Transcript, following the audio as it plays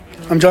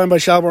I'm joined by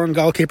Shelbourne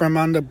goalkeeper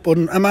Amanda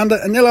Budden.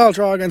 Amanda, a 0-0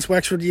 draw against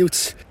Wexford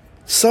Youths.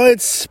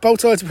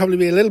 Both sides will probably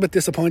be a little bit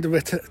disappointed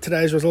with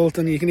today's result,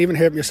 and you can even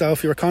hear it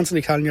yourself. You were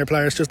constantly telling your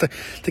players just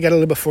to get a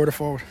little bit further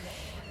forward.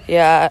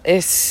 Yeah,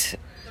 it's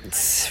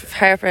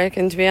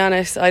heartbreaking, to be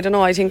honest. I don't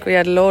know, I think we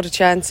had a load of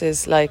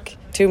chances, like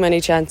too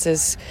many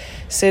chances.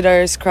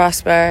 Sitters,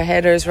 crossbar,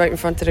 headers right in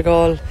front of the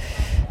goal.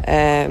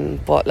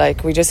 But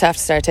like we just have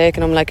to start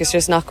taking them. Like it's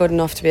just not good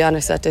enough, to be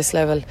honest, at this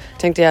level. I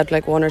think they had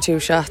like one or two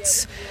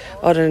shots.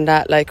 Other than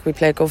that, like we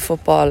played good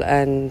football,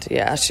 and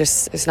yeah,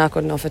 it's not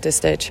good enough at this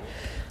stage.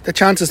 The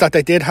chances that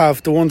they did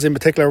have, the ones in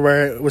particular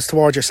where it was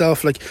towards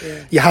yourself,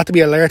 you had to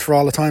be alert for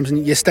all the times,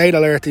 and you stayed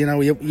alert. You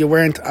know, you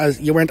weren't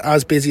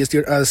as busy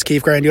as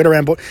Keith Gray on the other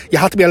end, but you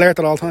had to be alert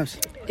at all times.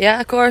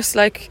 Yeah, of course.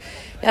 Like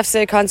you have to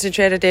stay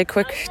concentrated. Did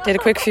a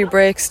quick few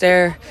breaks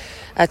there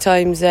at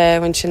times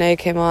when Sinead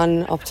came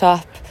on up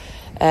top,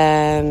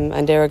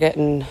 and they were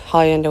getting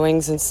high in the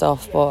wings and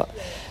stuff. But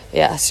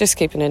yeah, it's just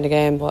keeping in the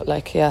game. But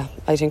like, yeah,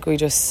 I think we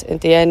just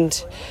at the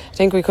end, I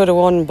think we could have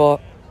won,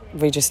 but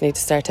we just need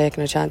to start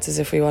taking our chances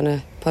if we want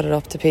to put it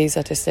up to peas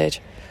at this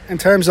stage. In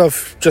terms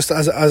of just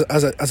as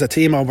a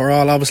team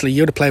overall, obviously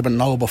you'd have played with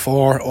Noel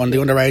before on the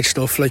underage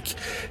stuff. Like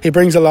he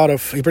brings a lot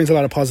of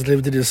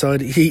positivity to the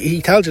side.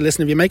 He tells you,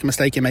 listen, if you make a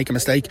mistake, you make a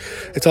mistake.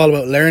 It's all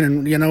about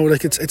learning. You know,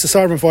 like it's a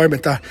sort of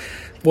environment that,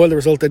 while the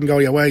result didn't go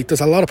your way,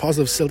 there's a lot of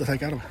positives still to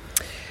take out of it.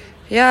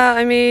 Yeah,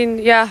 I mean,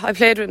 yeah, I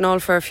played with Noel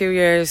for a few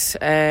years,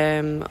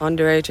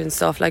 underage and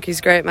stuff. Like, he's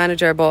a great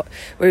manager, but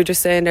we were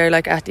just saying there,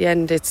 like, at the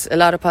end, it's a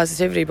lot of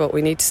positivity, but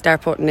we need to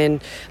start putting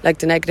in, like,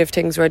 the negative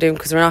things we're doing,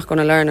 because we're not going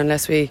to learn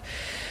unless we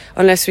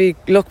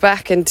look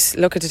back and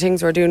look at the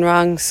things we're doing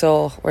wrong.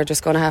 So we're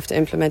just going to have to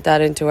implement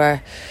that into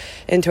our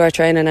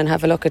training and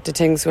have a look at the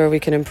things where we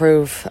can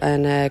improve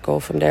and go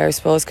from there, I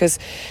suppose, because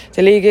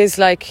the league is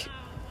like,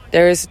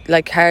 there is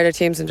like harder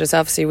teams and there's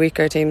obviously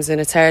weaker teams, and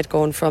it's hard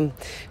going from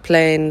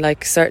playing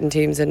like certain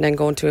teams and then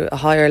going to a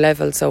higher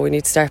level. So we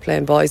need to start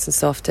playing boys and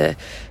stuff to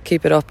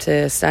keep it up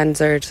to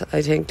standard,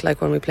 I think,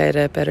 like when we play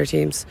the better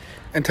teams.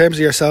 In terms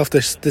of yourself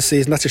this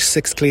season, that's your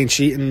 6th clean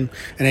sheet in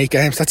 8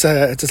 games. It's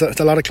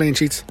a lot of clean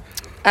sheets.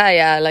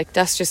 Yeah, like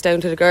that's just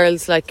down to the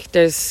girls. Like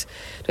there's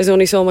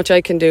only so much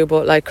I can do,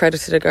 but like credit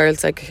to the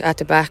girls, like at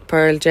the back,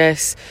 Pearl,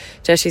 Jessie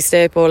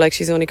Stapo, like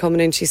she's only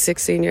coming in, she's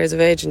 16 years of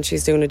age and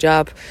she's doing a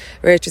job.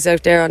 Rach is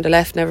out there on the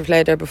left, never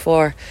played there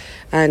before,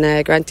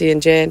 and Granty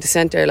and Jay in the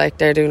centre, like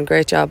they're doing a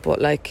great job.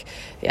 But like,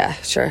 yeah,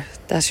 sure,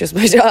 that's just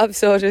my job,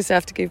 so I just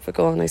have to keep it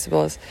going, I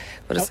suppose.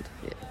 But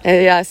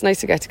it's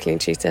nice to get to clean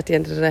sheets at the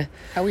end of the day.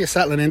 How are you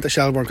settling into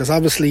Shelbourne? Because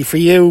obviously for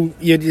you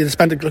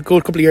spent a good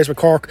couple of years with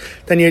Cork,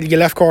 then you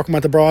left Cork and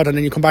went abroad, and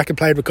then you come back and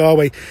played with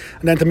Galway,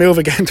 and then to move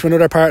again to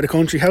another part of the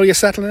country. How are you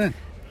settling in?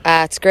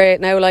 It's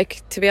great now.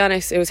 Like, to be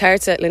honest, it was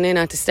hard settling in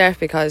at the start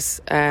because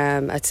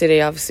at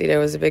City obviously there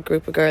was a big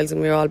group of girls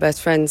and we were all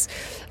best friends,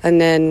 and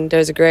then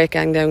there's a great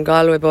gang down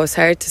Galway, but it's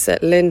hard to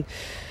settle in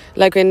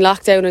like in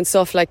lockdown and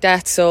stuff like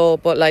that. So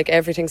but like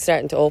everything's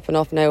starting to open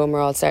up now and we're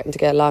all starting to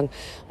get along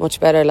much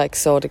better. Like,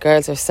 so the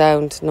girls are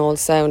sound,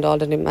 Noel's sound, all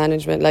the new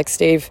management, like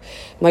Steve,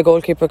 my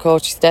goalkeeper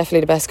coach, he's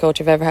definitely the best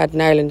coach I've ever had in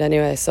Ireland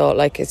anyway, so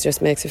like it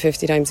just makes it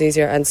 50 times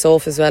easier. And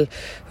Soph as well,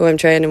 who I'm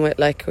training with,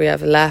 like we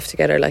have a laugh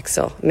together, like,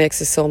 so it makes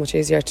it so much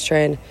easier to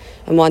train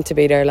and want to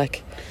be there.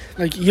 Like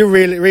you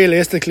really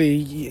realistically,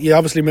 you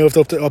obviously moved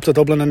up to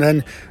Dublin, and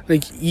then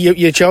like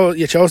you chose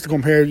to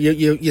come here.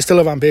 You still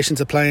have ambitions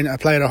to play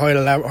at a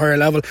higher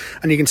level,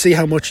 and you can see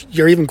how much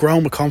you're even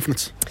grown with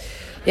confidence.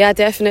 Yeah,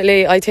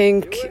 definitely. I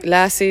think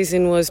last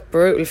season was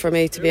brutal for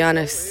me, to be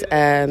honest.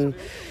 I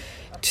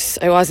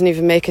wasn't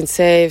even making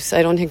saves.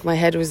 I don't think my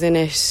head was in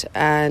it,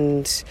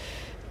 and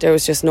there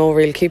was just no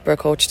real keeper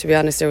coach, to be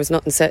honest. There was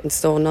nothing set in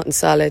stone, nothing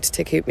solid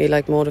to keep me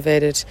like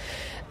motivated.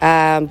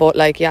 But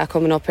like, yeah,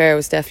 coming up here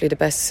was definitely the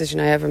best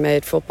decision I ever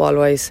made football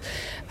wise,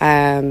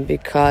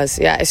 because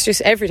yeah, it's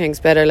just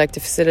everything's better, like the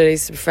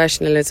facilities, the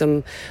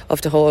professionalism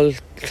of the whole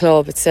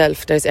club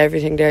itself. There's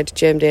everything there, the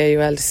gym, the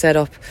AUL, the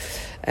setup.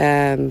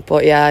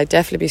 But yeah, I'd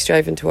definitely be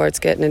striving towards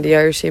getting in the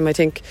Irish team. I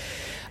think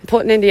I'm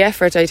putting in the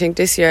effort, I think,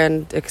 this year,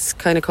 and it's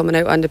kind of coming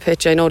out on the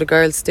pitch. I know the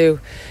girls do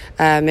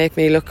make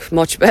me look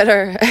much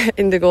better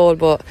in the goal,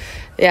 but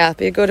yeah, it'd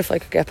be good if I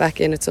could get back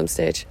in at some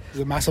stage.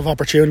 There's a massive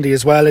opportunity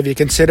as well if you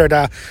consider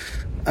that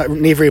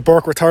Niamh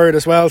Burke retired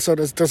as well, so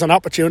there's an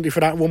opportunity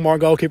for that one more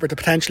goalkeeper to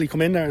potentially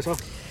come in there as well.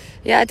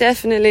 Yeah,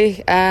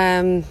 definitely.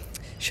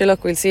 Sure,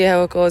 look, we'll see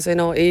how it goes. I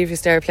know Eve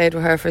is there, played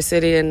with her for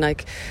City, and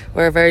like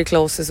we're very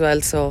close as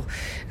well. So,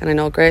 and I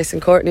know Grace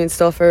and Courtney and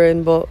stuff are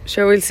in, but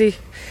sure, we'll see.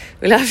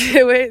 We'll have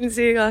to wait and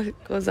see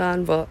what goes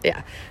on. But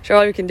yeah, sure,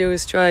 all we can do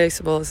is try, I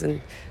suppose, and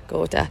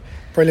go with that.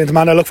 Brilliant,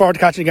 Amanda. I look forward to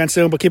catching you again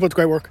soon, but keep up the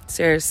great work.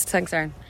 Cheers. Thanks, Aaron.